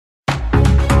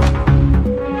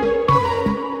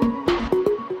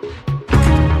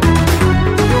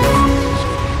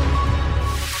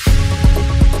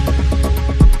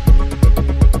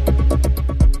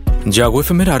জাগো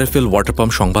এফএমের RFL water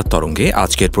pump সংবাদ তরঙ্গে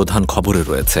আজকের প্রধান খবরে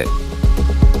রয়েছে।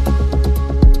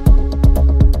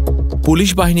 পুলিশ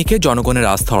বাহিনীকে জনগণের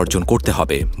আস্থা অর্জন করতে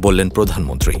হবে বললেন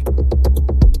প্রধানমন্ত্রী।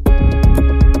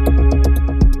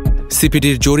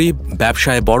 সিপিডির জরিপ,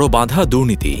 ব্যবসায় বড় বাধা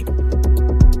দুর্নীতি।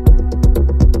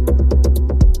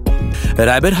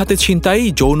 র্যাবের হাতে ছিনতাই,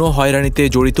 যৌন হয়রানিতে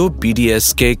জড়িত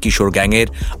বিডিএসকে কিশোর গ্যাংয়ের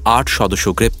 ৮ সদস্য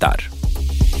গ্রেপ্তার।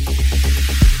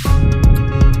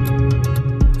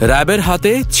 র্যাবের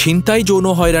হাতে ছিনতাই, যৌন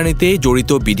হয়রানিতে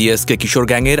জড়িত বিডিএসকে কিশোর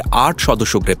গ্যাংয়ের ৮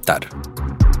 সদস্য গ্রেপ্তার।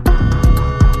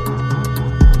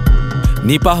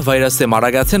 নিপাহ ভাইরাসে মারা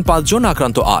গেছেন ৫ জন,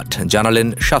 আক্রান্ত ৮, জানালেন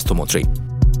স্বাস্থ্যমন্ত্রী।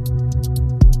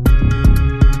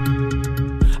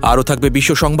 আরও থাকবে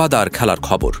বিশ্ব সংবাদ আর খেলার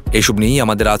খবর। এসব নিয়েই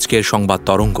আমাদের আজকের সংবাদ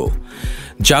তরঙ্গ।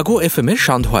 জাগো এফএমের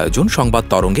সান্ধ্য আয়োজন সংবাদ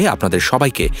তরঙ্গে আপনাদের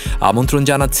সবাইকে আমন্ত্রণ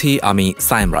জানাচ্ছি। আমি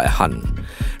সায়েম রায়হান।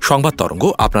 সংবাদ তরঙ্গ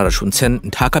আপনারা শুনছেন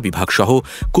ঢাকা বিভাগ সহ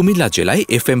কুমিল্লা জেলায়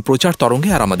এফএম প্রচার তরঙ্গে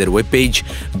আর আমাদের ওয়েব পেজ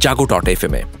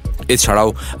jago.fm এ। এছাড়াও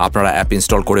আপনারা অ্যাপ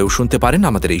ইনস্টল করেও শুনতে পারেন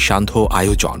আমাদের এই সান্ধ্য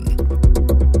আয়োজন।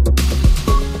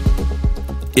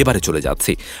 এবারে চলে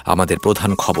যাচ্ছি আমাদের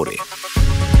প্রধান খবরে।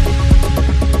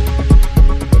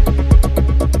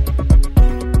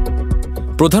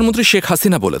 প্রধানমন্ত্রী শেখ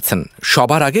হাসিনা বলেছেন,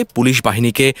 সবার আগে পুলিশ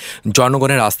বাহিনীকে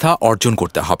জনগণের আস্থা অর্জন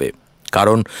করতে হবে,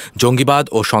 কারণ জঙ্গিবাদ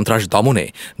ও সন্ত্রাস দমনে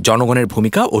জনগণের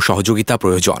ভূমিকা ও সহযোগিতা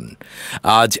প্রয়োজন।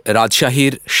 আজ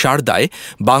রাজশাহীর শারদায়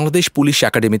বাংলাদেশ পুলিশ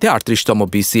একাডেমিতে ৩৮তম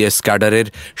বিসিএস ক্যাডারের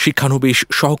শিক্ষানবিশ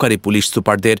সহকারী পুলিশ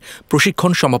সুপারদের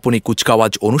প্রশিক্ষণ সমাপনী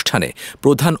কুচকাওয়াজ অনুষ্ঠানে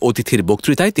প্রধান অতিথির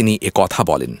বক্তৃতায় তিনি কথা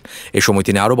বলেন। এ সময়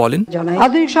তিনি আরও বলেন,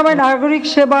 আধুনিক সময় নাগরিক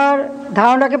সেবার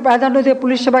ধারণাকে প্রাধান্য দিয়ে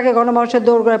পুলিশ সেবাকে গণমানুষের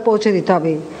দোরগোড়ায় পৌঁছে দিতে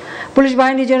হবে। পুলিশ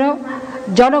বাহিনী যেন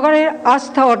জনগণের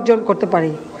আস্থা অর্জন করতে পারে,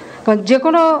 কারণ যে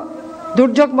কোনো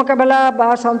দুর্যোগ মোকাবেলা বা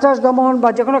সন্ত্রাস দমন বা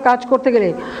যে কোনো কাজ করতে গেলে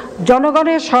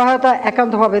জনগণের সহায়তা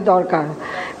একান্তভাবে দরকার।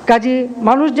 কাজী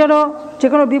মানুষ যেন যে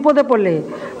কোনো বিপদে পড়লে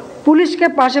পুলিশকে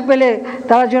পাশে পেলে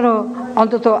তারা যেন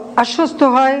অন্তত আশ্বস্ত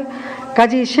হয়।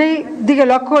 কাজী সেই দিকে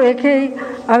লক্ষ্য রেখেই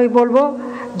আমি বলবো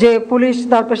যে পুলিশ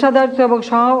তার পেশাদারিত্ব এবং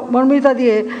সহমর্মিতা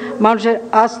দিয়ে মানুষের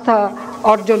আস্থা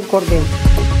অর্জন করবে।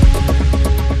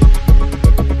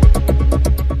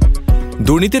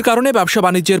 দুর্নীতির কারণে ব্যবসা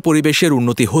বাণিজ্যের পরিবেশের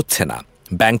উন্নতি হচ্ছে না।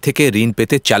 ব্যাংক থেকে ঋণ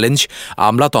পেতে চ্যালেঞ্জ,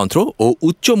 আমলাতন্ত্র ও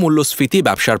উচ্চ মূল্যস্ফীতি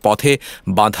ব্যবসার পথে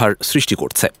বাধার সৃষ্টি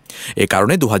করছে। এ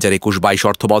কারণে ২০২১-২২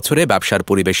 অর্থ বছরে ব্যবসার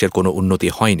পরিবেশের কোনো উন্নতি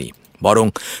হয়নি, বরং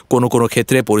কোনো কোনো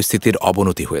ক্ষেত্রে পরিস্থিতির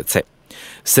অবনতি হয়েছে।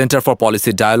 সেন্টার ফর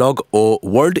পলিসি ডায়ালগ ও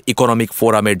ওয়ার্ল্ড ইকোনমিক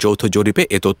ফোরামের যৌথ জরিপে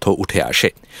এ তথ্য উঠে আসে।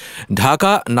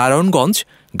 ঢাকা, নারায়ণগঞ্জ,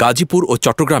 গাজীপুর ও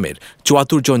চট্টগ্রামের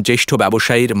 ৭৪ জন জ্যেষ্ঠ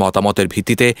ব্যবসায়ীর মতামতের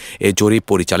ভিত্তিতে এ জরিপ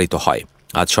পরিচালিত হয়।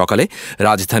 আজ সকালে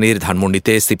রাজধানীর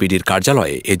ধানমন্ডিতে সিপিডির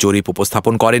কার্যালয়ে এ জরিপ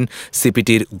উপস্থাপন করেন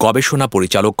সিপিডির গবেষণা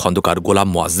পরিচালক খন্দকার গোলাম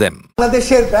মোয়াজ্জেম।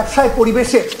 বাংলাদেশের ব্যবসায়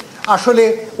পরিবেশে আসলে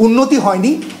উন্নতি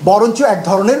হয়নি, বরঞ্চ এক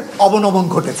ধরনের অবনমন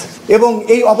ঘটেছে, এবং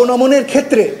এই অবনমনের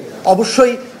ক্ষেত্রে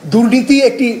অবশ্যই দুর্নীতি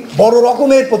একটি বড়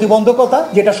রকমের প্রতিবন্ধকতা,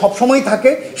 যেটা সবসময়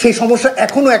থাকে। সেই সমস্যা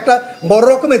এখনও একটা বড়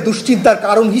রকমের দুশ্চিন্তার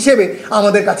কারণ হিসেবে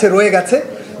আমাদের কাছে রয়ে গেছে,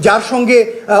 যার সঙ্গে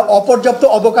অপর্যাপ্ত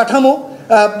অবকাঠামো,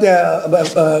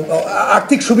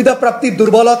 আর্থিক সুবিধা প্রাপ্তির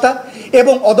দুর্বলতা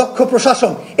এবং অদক্ষ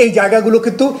প্রশাসন, এই জায়গাগুলো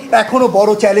কিন্তু এখনও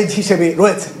বড় চ্যালেঞ্জ হিসেবে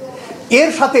রয়েছে। এর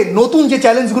সাথে নতুন যে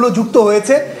চ্যালেঞ্জগুলো যুক্ত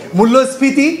হয়েছে,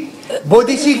 মূল্যস্ফীতি,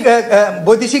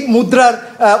 বৈদেশিক মুদ্রার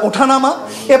ওঠানামা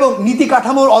এবং নীতি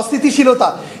কাঠামোর অস্থিতিশীলতা,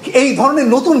 এই ধরনের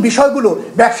নতুন বিষয়গুলো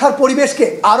ব্যবসার পরিবেশকে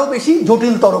আরও বেশি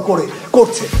জটিলতর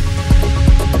করছে।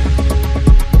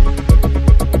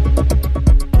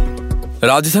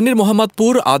 রাজধানীর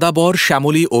মোহাম্মদপুর, আদাবর,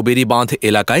 শ্যামলী ও বেরিবাঁধ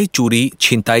এলাকায় চুরি,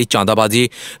 ছিনতাই, চাঁদাবাজি,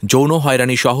 যৌন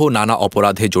হয়রানি সহ নানা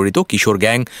অপরাধে জড়িত কিশোর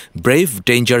গ্যাং ব্রেভ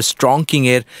ডেঞ্জার স্ট্রং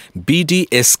কিংয়ের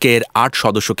বিডিএসকের ৮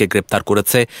 সদস্যকে গ্রেপ্তার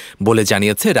করেছে বলে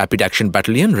জানিয়েছে র্যাপিড অ্যাকশন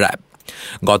ব্যাটালিয়ন র্যাব।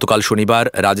 গতকাল শনিবার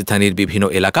রাজধানীর বিভিন্ন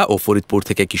এলাকা ও ফরিদপুর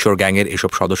থেকে কিশোর গ্যাংয়ের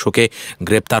এসব সদস্যকে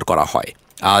গ্রেপ্তার করা হয়।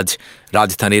 আজ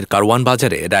রাজধানীর কারওয়ান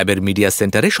বাজারে র্যাবের মিডিয়া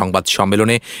সেন্টারে সংবাদ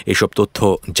সম্মেলনে এসব তথ্য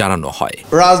জানানো হয়।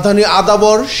 রাজধানী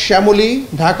আদাবর, শ্যামলী,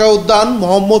 ঢাকা উদ্যান,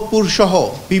 মোহাম্মদপুর সহ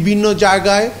বিভিন্ন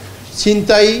জায়গায়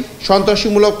ছিনতাই,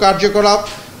 সন্ত্রাসীমূলক কার্যকলাপ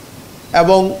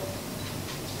এবং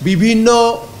বিভিন্ন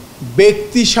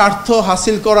ব্যক্তি স্বার্থ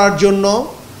হাসিল করার জন্য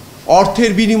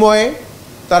অর্থের বিনিময়ে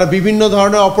তারা বিভিন্ন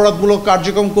ধরনের অপরাধমূলক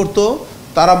কার্যক্রম করত।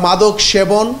 তারা মাদক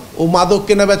সেবন ও মাদক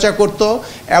কেনাবেচা করত,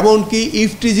 এমনকি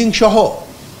ইফটিজিং সহ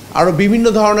আরও বিভিন্ন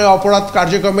ধরনের অপরাধ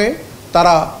কার্যক্রমে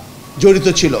তারা জড়িত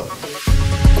ছিল।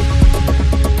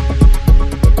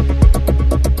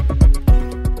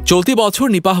 চলতি বছর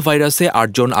নিপাহ ভাইরাসে ৮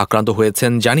 জন আক্রান্ত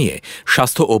হয়েছেন জানিয়ে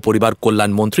স্বাস্থ্য ও পরিবার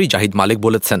কল্যাণ মন্ত্রী জাহিদ মালিক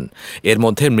বলেছেন, এর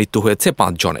মধ্যে মৃত্যু হয়েছে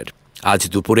 ৫ জনের। আজ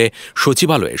দুপুরে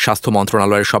সচিবালয়ে স্বাস্থ্য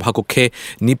মন্ত্রণালয়ের সভাকক্ষে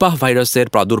নিপাহ ভাইরাসের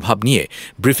প্রাদুর্ভাব নিয়ে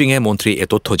ব্রিফিংয়ে মন্ত্রী এ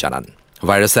তথ্য জানান।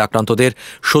 ভাইরাসে আক্রান্তদের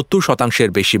 70%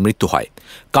 বেশি মৃত্যু হয়।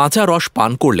 কাঁচা রস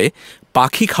পান করলে,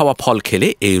 পাখি খাওয়া ফল খেলে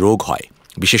এই রোগ হয়।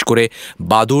 বিশেষ করে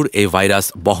বাদুড় এই ভাইরাস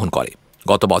বহন করে।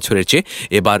 গত বছরের চেয়ে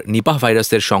এবার নিপাহ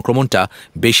ভাইরাসের সংক্রমণটা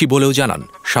বেশি বলেও জানান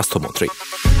স্বাস্থ্যমন্ত্রী।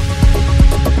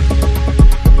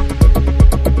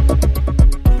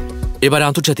 এবার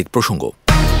আন্তর্জাতিক প্রসঙ্গ।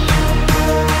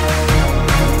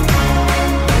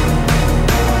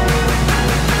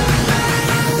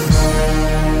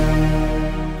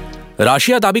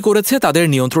 রাশিয়া দাবি করেছে তাদের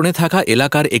নিয়ন্ত্রণে থাকা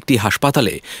এলাকার একটি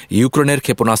হাসপাতালে ইউক্রেনের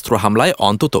ক্ষেপণাস্ত্র হামলায়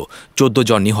অন্তত 14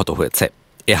 জন নিহত হয়েছে।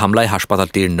 এ হামলায়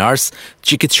হাসপাতালটির নার্স,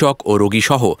 চিকিৎসক ও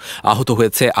রোগীসহ আহত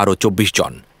হয়েছে আরও 24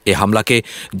 জন। এ হামলাকে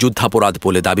যুদ্ধাপরাধ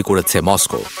বলে দাবি করেছে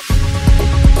মস্কো।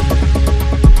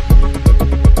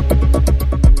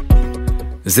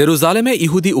 জেরুজালেমে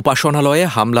ইহুদি উপাসনালয়ে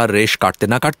হামলার রেশ কাটতে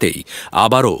না কাটতেই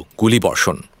আবারও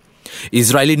গুলিবর্ষণ।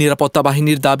 ইসরায়েলি নিরাপত্তা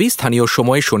বাহিনীর দাবি, স্থানীয়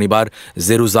সময়ে শনিবার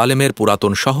জেরুজালেমের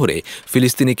পুরাতন শহরে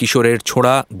ফিলিস্তিনি কিশোরের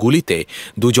ছোড়া গুলিতে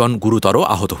 2 জন গুরুতর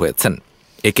আহত হয়েছেন।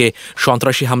 একে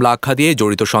সন্ত্রাসী হামলা আখ্যা দিয়ে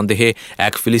জড়িত সন্দেহে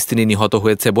এক ফিলিস্তিনি নিহত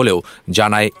হয়েছে বলেও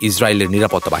জানায় ইসরায়েলের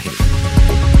নিরাপত্তা বাহিনী।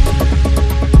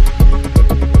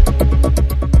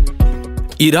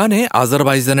 ইরানে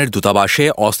আজারবাইজানের দূতাবাসে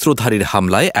অস্ত্রধারীর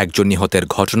হামলায় 1 জন নিহতের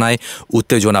ঘটনায়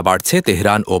উত্তেজনা বাড়ছে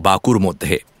তেহরান ও বাকুর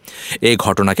মধ্যে। এই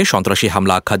ঘটনাকে সন্ত্রাসী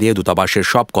হামলা আখ্যা দিয়ে দূতাবাসের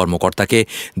সব কর্মকর্তাকে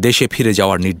দেশে ফিরে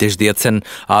যাওয়ার নির্দেশ দিয়েছেন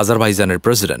আজারবাইজানের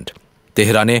প্রেসিডেন্ট।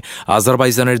 তেহরানে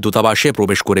আজারবাইজানের দূতাবাসে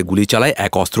প্রবেশ করে গুলি চালায়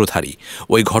এক অস্ত্রধারী।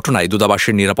 ওই ঘটনায়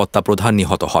দূতাবাসের নিরাপত্তা প্রধান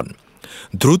নিহত হন।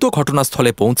 দ্রুত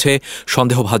ঘটনাস্থলে পৌঁছে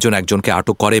সন্দেহভাজন একজনকে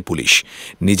আটক করে পুলিশ।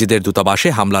 নিজেদের দূতাবাসে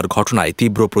হামলার ঘটনায়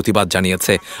তীব্র প্রতিবাদ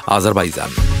জানিয়েছে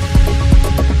আজারবাইজান।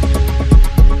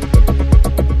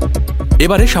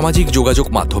 এবারে সামাজিক যোগাযোগ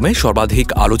মাধ্যমে সর্বাধিক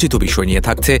আলোচিত বিষয় নিয়ে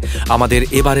থাকছে আমাদের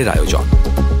এবারের আয়োজন।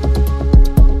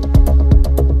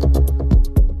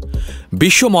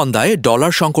 বিশ্বমন্দায়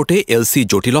ডলার সংকটে এলসি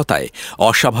জটিলতায়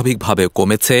অস্বাভাবিকভাবে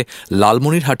কমেছে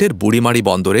লালমনিরহাটের বুড়িমারি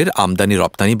বন্দরের আমদানি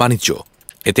রপ্তানি বাণিজ্য।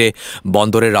 এতে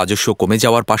বন্দরের রাজস্ব কমে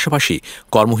যাওয়ার পাশাপাশি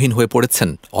কর্মহীন হয়ে পড়েছেন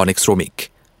অনেক শ্রমিক।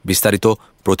 বিস্তারিত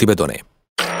প্রতিবেদনে।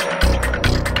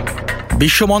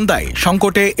 বিশ্বমন্দায়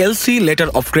সংকটে এলসি লেটার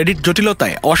অফ ক্রেডিট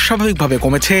জটিলতায় অস্বাভাবিকভাবে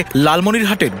কমেছে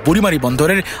লালমনিরহাটের বুড়িমারি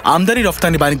বন্দরের আমদানি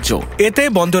রপ্তানি বাণিজ্য। এতে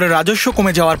বন্দরের রাজস্ব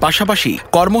কমে যাওয়ার পাশাপাশি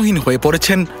কর্মহীন হয়ে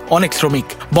পড়েছেন অনেক শ্রমিক।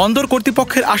 বন্দর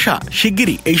কর্তৃপক্ষের আশা,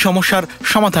 শিগগিরই এই সমস্যার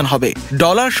সমাধান হবে।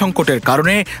 ডলার সংকটের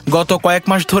কারণে গত কয়েক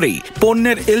মাস ধরেই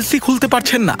পণ্যের এলসি খুলতে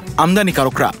পারছেন না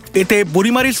আমদানিকারকরা। এতে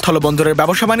বুড়িমারির স্থলবন্দরের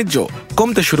ব্যবসা বাণিজ্য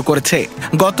কমতে শুরু করেছে।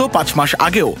 গত 5 মাস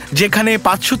আগেও যেখানে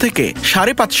 500 থেকে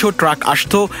 550 ট্রাক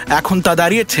আসত, এখন তা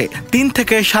দাঁড়িয়েছে 3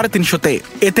 থেকে 350-তে।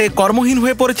 এতে কর্মহীন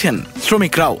হয়ে পড়েছেন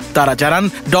শ্রমিকরাও। তারা জানান,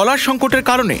 ডলার সংকটের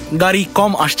কারণে গাড়ি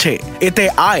কম আসছে, এতে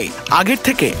আয় আগের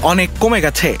থেকে অনেক কমে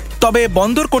গেছে। তবে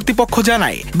বন্দর কর্তৃপক্ষ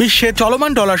জানায়, বিশ্বে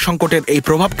চলমান ডলার সংকটের এই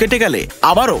প্রভাব কেটে গেলে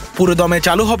আবারও পুরোদমে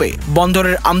চালু হবে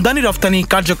বন্দরের আমদানি রপ্তানি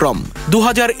কার্যক্রম।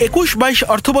 2021-22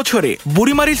 অর্থবছরে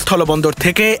বুড়িমারি স্থলবন্দর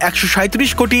থেকে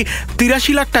 137 কোটি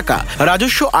 83 লাখ টাকা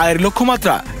রাজস্ব আয়ের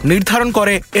লক্ষ্যমাত্রা নির্ধারণ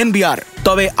করে এনবিআর।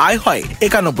 তবে আয় হয়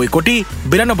 91 কোটি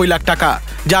 92 লাখ টাকা,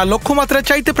 যা লক্ষ্যমাত্রা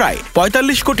চাইতে প্রায়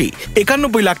 45 কোটি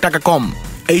 91 লাখ টাকা কম।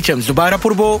 HM জুবাইর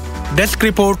পূর্ব, desk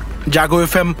report, Jago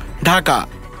FM, Dhaka.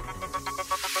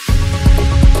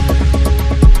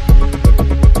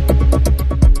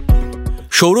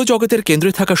 সৌরজগতের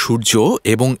কেন্দ্রে থাকা সূর্য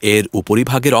এবং এর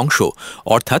উপরিভাগের অংশ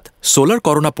অর্থাৎ সোলার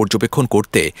করোনা পর্যবেক্ষণ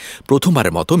করতে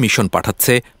প্রথমবারের মতো মিশন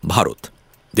পাঠাচ্ছে ভারত।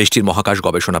 দেশটির মহাকাশ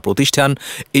গবেষণা প্রতিষ্ঠান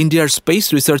ইন্ডিয়ার স্পেস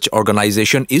রিসার্চ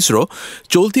অর্গানাইজেশন ইসরো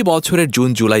চলতি বছরের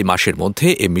জুন-জুলাই মাসের মধ্যে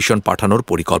এ মিশন পাঠানোর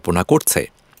পরিকল্পনা করছে।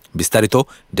 বিস্তারিত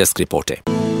ডেস্ক রিপোর্টে।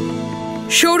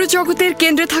 সৌরজগতের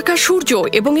কেন্দ্রে থাকা সূর্য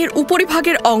এবং এর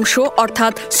উপরিভাগের অংশ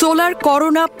অর্থাৎ সোলার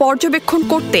করোনা পর্যবেক্ষণ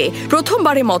করতে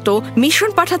প্রথমবারের মতো মিশন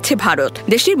পাঠাচ্ছে ভারত।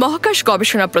 দেশটির মহাকাশ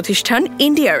গবেষণা প্রতিষ্ঠান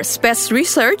ইন্ডিয়ার স্পেস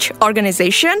রিসার্চ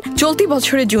অর্গানাইজেশন চলতি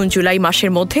বছরের জুন-জুলাই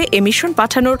মাসের মধ্যে এ মিশন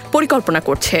পাঠানোর পরিকল্পনা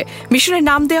করছে। মিশনের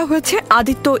নাম দেওয়া হয়েছে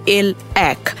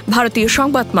আদিত্য-L1। ভারতীয়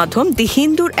সংবাদ মাধ্যম দি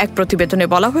হিন্দুর এক প্রতিবেদনে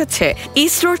বলা হয়েছে,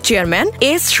 ইসরোর চেয়ারম্যান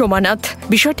এস সোমনাথ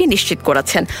বিষয়টি নিশ্চিত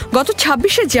করেছেন। গত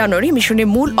 26 জানুয়ারি মিশনের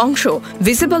মূল অংশ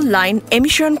ভিজিবল লাইন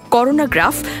এমিশন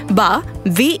করোনাগ্রাফ বা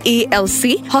VELC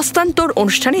হস্তান্তর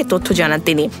অনুষ্ঠানে তথ্য জানান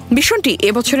তিনি। মিশনটি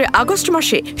এবছরের আগস্ট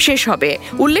মাসে শেষ হবে।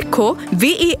 উল্লেখ্য,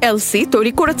 VELC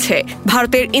তৈরি করেছে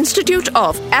ভারতের ইনস্টিটিউট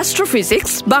অফ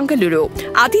অ্যাস্ট্রোফিজিক্স বেঙ্গালুরু।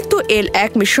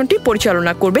 আদিত্য-L1 মিশনটি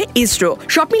পরিচালনা করবে ইসরো।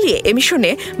 সব মিলিয়ে এ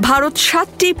মিশনে ভারত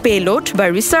 7টি পেলোড বা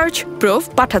রিসার্চ প্রোব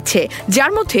পাঠাচ্ছে,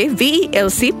 যার মধ্যে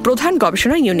VELC প্রধান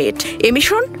গবেষণা ইউনিট। এ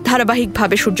মিশন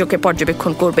ধারাবাহিকভাবে সূর্যকে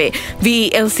পর্যবেক্ষণ করবে।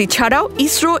 VELC ছাড়াও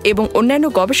ইসরো এবং অন্যান্য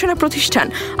গবেষণা প্রতিষ্ঠান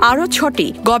আরও 6টি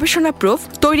গবেষণা প্রোব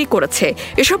তৈরি করেছে।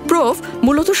 এসব প্রোব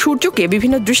মূলত সূর্যকে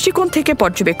বিভিন্ন দৃষ্টিকোণ থেকে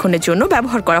পর্যবেক্ষণের জন্য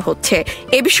ব্যবহার করা হচ্ছে।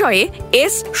 এ বিষয়ে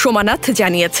এস সোমানাথ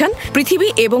জানিয়েছেন, পৃথিবী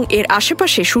এবং এর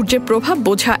আশেপাশে সূর্যের প্রভাব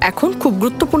বোঝা এখন খুব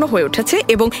গুরুত্বপূর্ণ হয়ে উঠেছে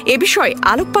এবং এ বিষয়ে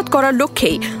আলোকপাত করার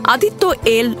লক্ষ্যেই আদিত্য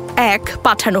L1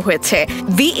 পাঠানো হয়েছে।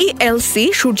 VELC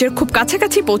সূর্যের খুব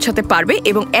কাছাকাছি পৌঁছাতে পারবে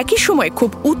এবং একই সময় খুব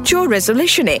উচ্চ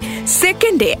রেজলিউশনে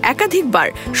সেকেন্ডে একাধিকবার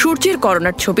সূর্যের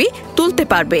করোনার ছবি তুলতে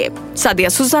পারবে।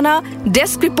 Sadia Sujana,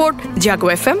 desk report, Jago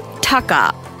FM, Dhaka.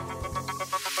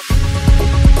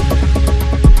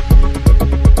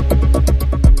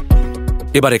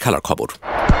 এবারে খেলার খবর।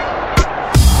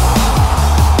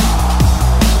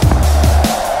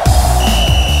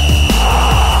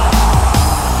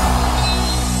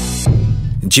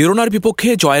 জিরোনার বিপক্ষে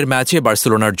জয়ের ম্যাচে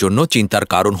বার্সেলোনার জন্য চিন্তার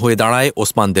কারণ হয়ে দাঁড়ায়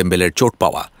ওসমান দেমবেলের চোট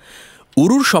পাওয়া।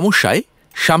 উরুর সমস্যায়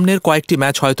সামনের কয়েকটি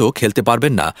ম্যাচ হয়তো খেলতে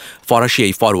পারবেন না ফরাসি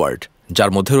এই ফরওয়ার্ড,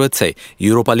 যার মধ্যে রয়েছে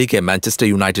ইউরোপা লিগে ম্যানচেস্টার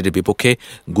ইউনাইটেডের বিপক্ষে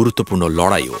গুরুত্বপূর্ণ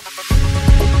লড়াইও।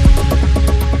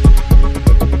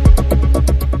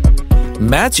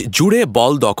 ম্যাচ জুড়ে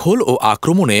বল দখল ও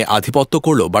আক্রমণে আধিপত্য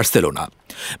করল বার্সেলোনা।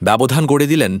 ব্যবধান গড়ে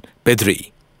দিলেন পেদ্রি।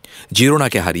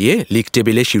 জিরোনাকে হারিয়ে লিগ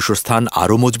টেবিলে শীর্ষস্থান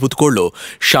আরও মজবুত করল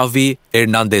শাভি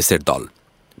এর্নান্দেসের দল।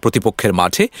 প্রতিপক্ষের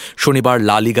মাঠে শনিবার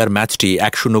লা লিগার ম্যাচটি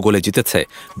 1-0 গোলে জিতেছে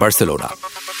বার্সেলোনা।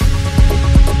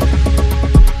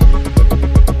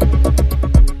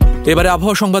 এবারে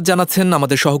আবহাওয়া সংবাদ জানাচ্ছেন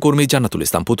আমাদের সহকর্মী জান্নাতুল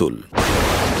ইসলাম পুতুল।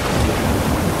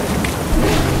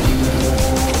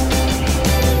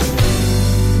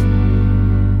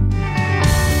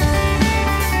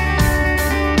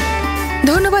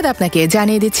 ধন্যবাদ আপনাকে।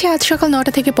 জানিয়ে দিচ্ছি আজ সকাল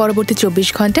 9টা থেকে পরবর্তী 24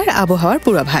 ঘন্টার আবহাওয়ার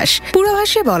পূর্বাভাস।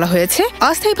 পূর্বাভাসে বলা হয়েছে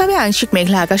অস্থায়ীভাবে আংশিক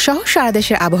মেঘলা আকাশ সহ সারা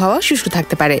দেশের আবহাওয়া শুষ্ক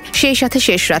থাকতে পারে। সেই সাথে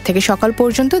শেষ রাত থেকে সকাল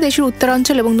পর্যন্ত দেশের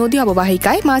উত্তরাঞ্চল এবং নদী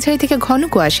অববাহিকায় মাঝারি থেকে ঘন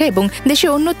কুয়াশা এবং দেশের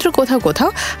অন্যত্র কোথাও কোথাও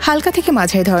হালকা থেকে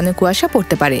মাঝারি ধরনের কুয়াশা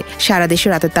পড়তে পারে। সারা দেশের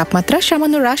রাতের তাপমাত্রা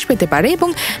সামান্য হ্রাস পেতে পারে এবং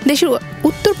দেশের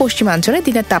উত্তর পশ্চিমাঞ্চলে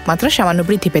দিনের তাপমাত্রা সামান্য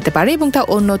বৃদ্ধি পেতে পারে এবং তা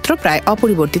অন্যত্র প্রায়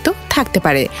অপরিবর্তিত থাকতে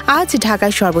পারে। আজ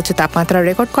ঢাকায় সর্বোচ্চ তাপমাত্রা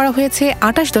রেকর্ড করা হয়েছে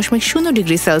 28.0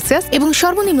 ডিগ্রি সেলসিয়াস এবং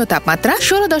সর্বনিম্ন তাপমাত্রা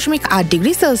 16.8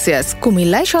 ডিগ্রি সেলসিয়াস।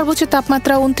 কুমিল্লায় সর্বোচ্চ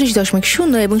তাপমাত্রা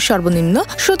 29.0 এবং সর্বনিম্ন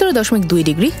 17.2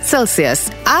 ডিগ্রি সেলসিয়াস।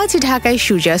 আজ ঢাকায়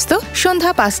সূর্যাস্ত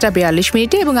সন্ধ্যা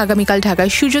 5:42 এবং আগামীকাল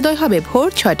ঢাকায় সূর্যোদয় হবে ভোর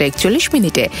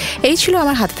 6:41। এই ছিল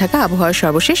আমার হাতে থাকা আবহাওয়ার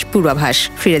সর্বশেষ পূর্বাভাস।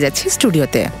 ফিরে যাচ্ছি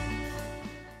স্টুডিওতে।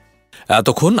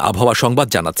 এতক্ষণ আবহাওয়া সংবাদ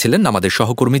জানাচ্ছিলেন আমাদের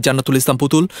সহকর্মী জান্নাতুল ইসলাম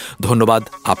পুতুল। ধন্যবাদ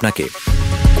আপনাকে।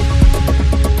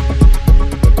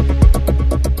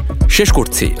 শেষ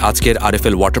করছি আজকের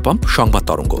RFL ওয়াটার পাম্প সংবাদ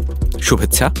তরঙ্গ।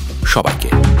 শুভেচ্ছা সবাইকে।